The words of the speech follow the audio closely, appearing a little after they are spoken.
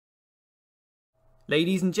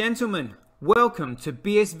Ladies and gentlemen, welcome to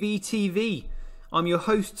BSV TV. I'm your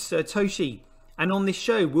host Satoshi, and on this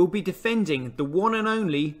show we'll be defending the one and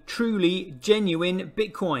only, truly genuine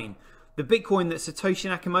Bitcoin. The Bitcoin that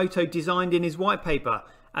Satoshi Nakamoto designed in his white paper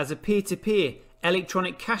as a peer-to-peer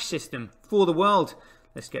electronic cash system for the world.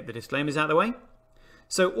 Let's get the disclaimers out of the way.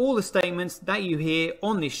 So all the statements that you hear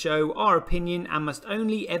on this show are opinion and must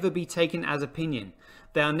only ever be taken as opinion.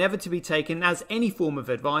 They are never to be taken as any form of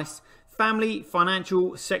advice, family,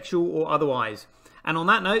 financial, sexual or otherwise. And on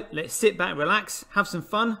that note, let's sit back, relax, have some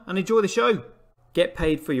fun and enjoy the show. Get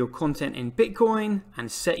paid for your content in Bitcoin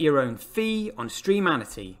and set your own fee on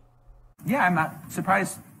Streamanity. Yeah, I'm not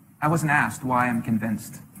surprised. I wasn't asked why I'm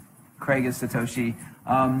convinced. Craig is Satoshi.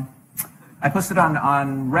 I posted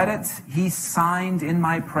on Reddit. He signed in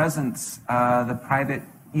my presence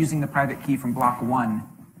using the private key from block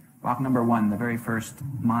number one, the very first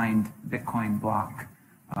mined Bitcoin block,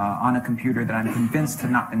 on a computer that I'm convinced had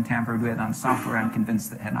not been tampered with, on software I'm convinced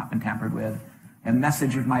that had not been tampered with, a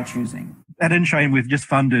message of my choosing. At Enchain, we've just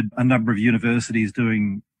funded a number of universities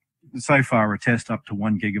doing, so far, a test up to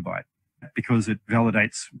 1 gigabyte because it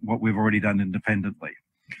validates what we've already done independently.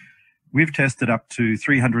 We've tested up to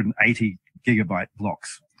 380 gigabyte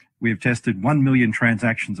blocks. We've tested 1 million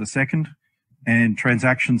transactions a second and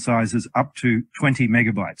transaction sizes up to 20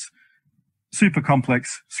 megabytes. Super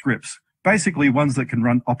complex scripts, basically ones that can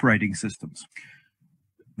run operating systems.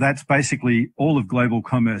 That's basically all of global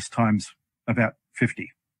commerce times about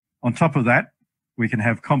 50. On top of that, we can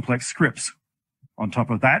have complex scripts. On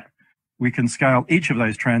top of that, we can scale each of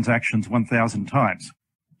those transactions 1,000 times,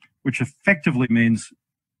 which effectively means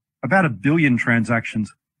about 1 billion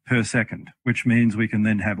transactions per second, which means we can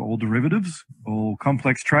then have all derivatives, all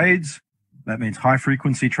complex trades. That means high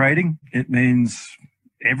frequency trading. It means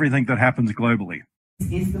everything that happens globally.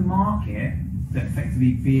 Is the market that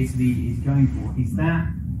effectively BSV is going for, is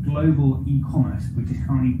that global e-commerce, which is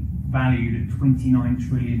currently valued at $29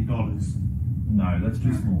 trillion? No, that's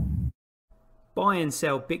too small. Buy and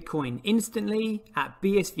sell Bitcoin instantly at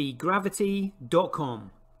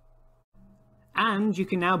bsvgravity.com. And you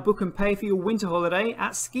can now book and pay for your winter holiday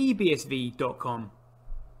at skibsv.com.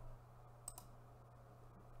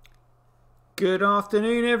 Good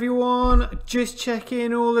afternoon everyone, just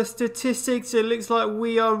checking all the statistics. It looks like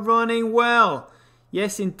we are running well.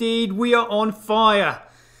 Yes indeed, we are on fire.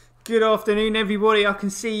 Good afternoon everybody. I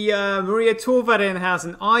can see Maria Torvad in the house,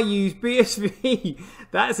 and I use BSV.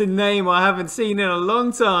 That's a name I haven't seen in a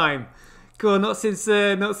long time. God, not since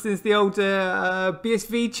the old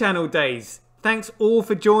BSV channel days. Thanks all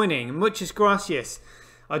for joining, muchas gracias.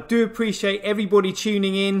 I do appreciate everybody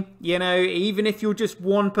tuning in. You know, even if you're just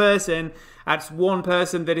one person, that's one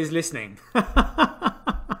person that is listening.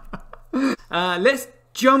 Let's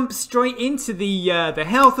jump straight into the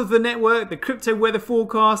health of the network, the crypto weather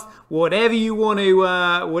forecast, whatever you want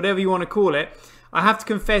to call it. I have to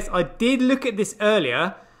confess, I did look at this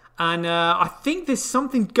earlier, and I think there's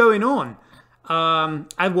something going on.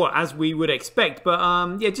 As we would expect,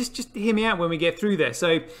 but yeah, just hear me out when we get through there.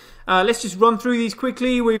 So let's just run through these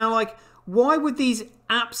quickly. We're like, why would these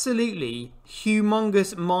absolutely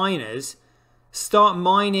humongous miners start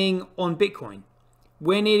mining on Bitcoin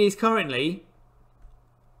when it is currently,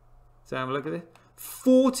 so have a look at this,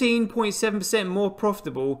 14.7% more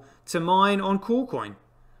profitable to mine on Coolcoin?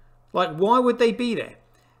 Like, why would they be there?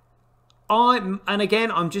 And again,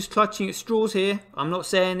 I'm just clutching at straws here. I'm not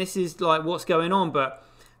saying this is like what's going on, but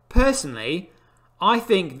personally, I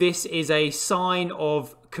think this is a sign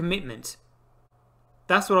of commitment.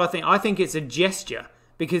 That's what I think. I think it's a gesture,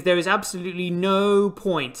 because there is absolutely no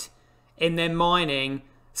point in them mining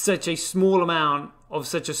such a small amount of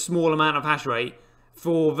hash rate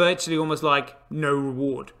for virtually almost like no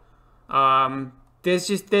reward. There's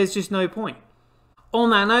just no point. On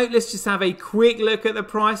that note, let's just have a quick look at the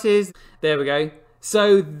prices. There we go.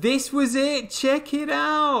 So this was it. Check it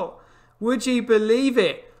out. Would you believe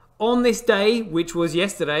it? On this day, which was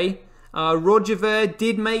yesterday, Roger Ver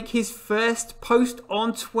did make his first post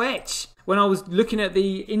on Twetch. When I was looking at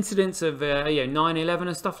the incidents of 9/11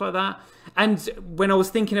 and stuff like that, and when I was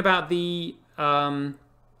thinking about the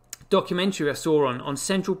documentary I saw on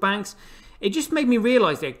central banks, it just made me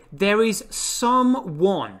realise that there is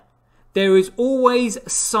always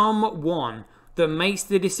someone that makes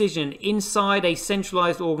the decision inside a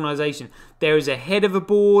centralized organization. There is a head of a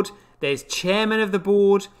board, there's chairman of the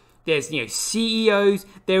board, there's CEOs.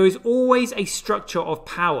 There is always a structure of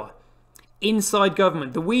power inside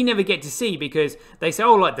government that we never get to see, because they say,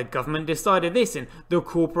 oh, like the government decided this and the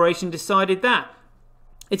corporation decided that.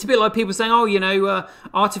 It's a bit like people saying, oh,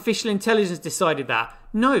 artificial intelligence decided that.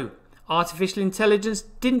 No, artificial intelligence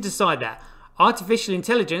didn't decide that. artificial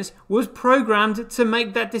intelligence was programmed to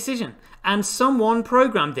make that decision, and someone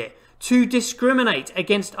programmed it to discriminate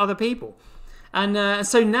against other people. And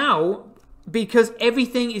so now, because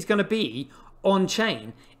everything is going to be on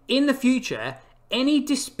chain, in the future, any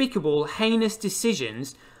despicable, heinous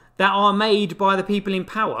decisions that are made by the people in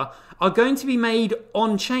power are going to be made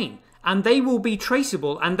on chain, and they will be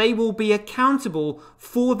traceable and they will be accountable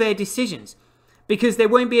for their decisions. Because there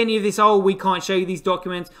won't be any of this, oh, we can't show you these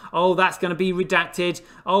documents, oh, that's going to be redacted,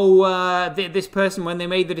 oh, this person, when they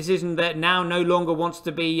made the decision that now no longer wants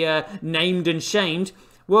to be named and shamed.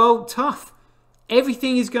 Well, tough.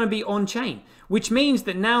 Everything is going to be on chain, which means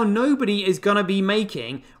that now nobody is going to be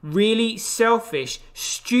making really selfish,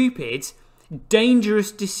 stupid,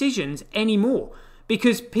 dangerous decisions anymore,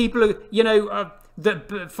 because people are, you know,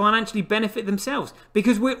 that financially benefit themselves,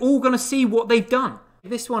 because we're all going to see what they've done.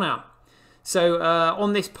 This one out. So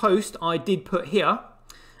on this post I did put here,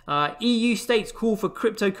 EU states call for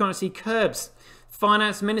cryptocurrency curbs.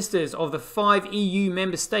 Finance ministers of the 5 EU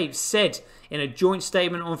member states said in a joint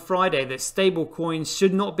statement on Friday that stablecoins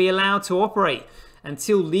should not be allowed to operate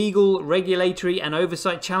until legal, regulatory and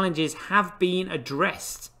oversight challenges have been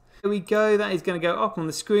addressed. There we go, that is going to go up on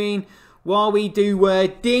the screen while we do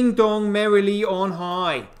ding dong merrily on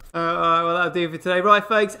high. Alright, well that'll do it for today. Right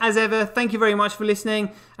folks, as ever, thank you very much for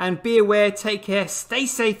listening, and be aware, take care, stay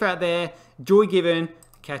safe out there, joy given,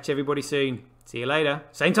 catch everybody soon. See you later,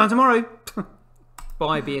 same time tomorrow.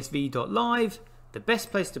 Buybsv.live, the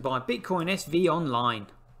best place to buy Bitcoin SV online.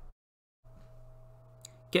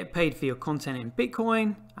 Get paid for your content in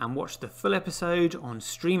Bitcoin and watch the full episode on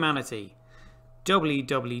Streamanity.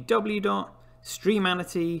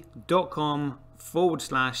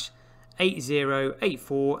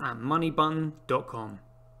 www.streamanity.com/8084 and moneybutton.com.